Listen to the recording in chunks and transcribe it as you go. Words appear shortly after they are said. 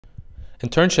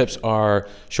Internships are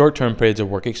short-term periods of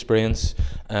work experience,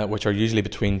 which are usually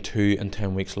between 2 and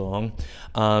 10 weeks long,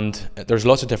 and there's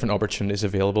lots of different opportunities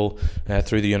available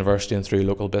through the university and through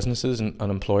local businesses and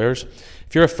employers.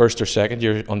 If you're a first or second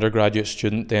year undergraduate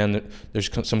student, then there's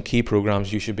some key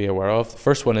programs you should be aware of. The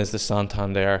first one is the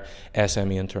Santander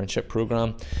SME Internship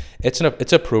Program. It's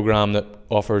a program that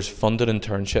offers funded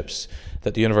internships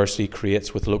that the university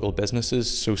creates with local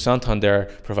businesses. So Santander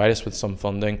provide us with some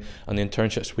funding, and the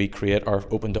internships we create are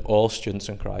open to all students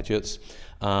and graduates,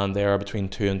 and they are between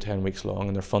 2 and 10 weeks long,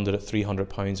 and they're funded at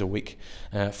 £300 a week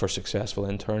for successful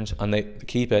interns. And they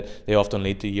keep it, they often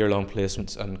lead to year-long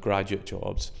placements and graduate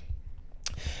jobs.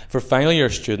 For final year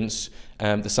students,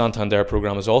 the Santander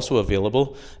program is also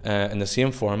available in the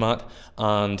same format,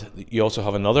 and you also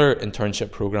have another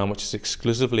internship program which is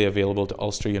exclusively available to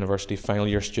Ulster University final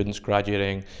year students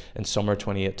graduating in summer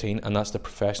 2018, and that's the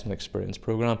Professional Experience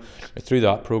Program. Through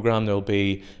that program there will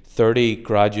be 30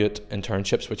 graduate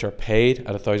internships which are paid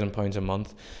at £1,000 a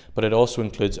month, but it also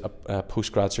includes a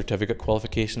postgrad certificate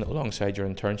qualification alongside your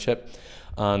internship,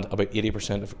 and about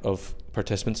 80% of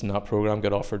participants in that program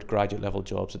get offered graduate level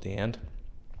jobs at the end.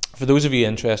 For those of you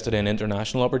interested in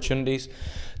international opportunities,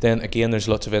 then again there's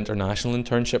lots of international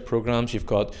internship programs. You've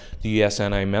got the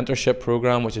USNI Mentorship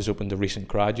Program, which is open to recent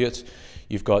graduates.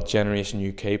 You've got Generation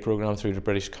UK program through the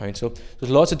British Council. There's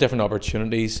lots of different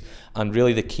opportunities, and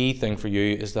really the key thing for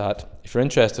you is that if you're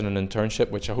interested in an internship,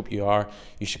 which I hope you are,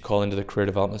 you should call into the Career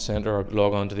Development Centre or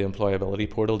log on to the Employability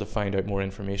portal to find out more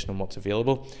information on what's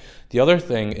available. The other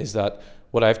thing is that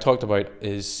what I've talked about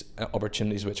is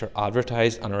opportunities which are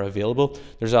advertised and are available.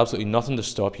 There's absolutely nothing to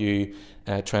stop you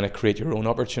trying to create your own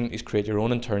opportunities, create your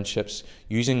own internships,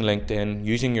 using LinkedIn,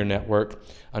 using your network,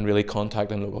 and really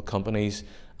contacting local companies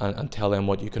and tell them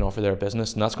what you can offer their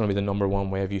business. And that's going to be the #1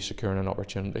 way of you securing an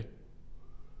opportunity.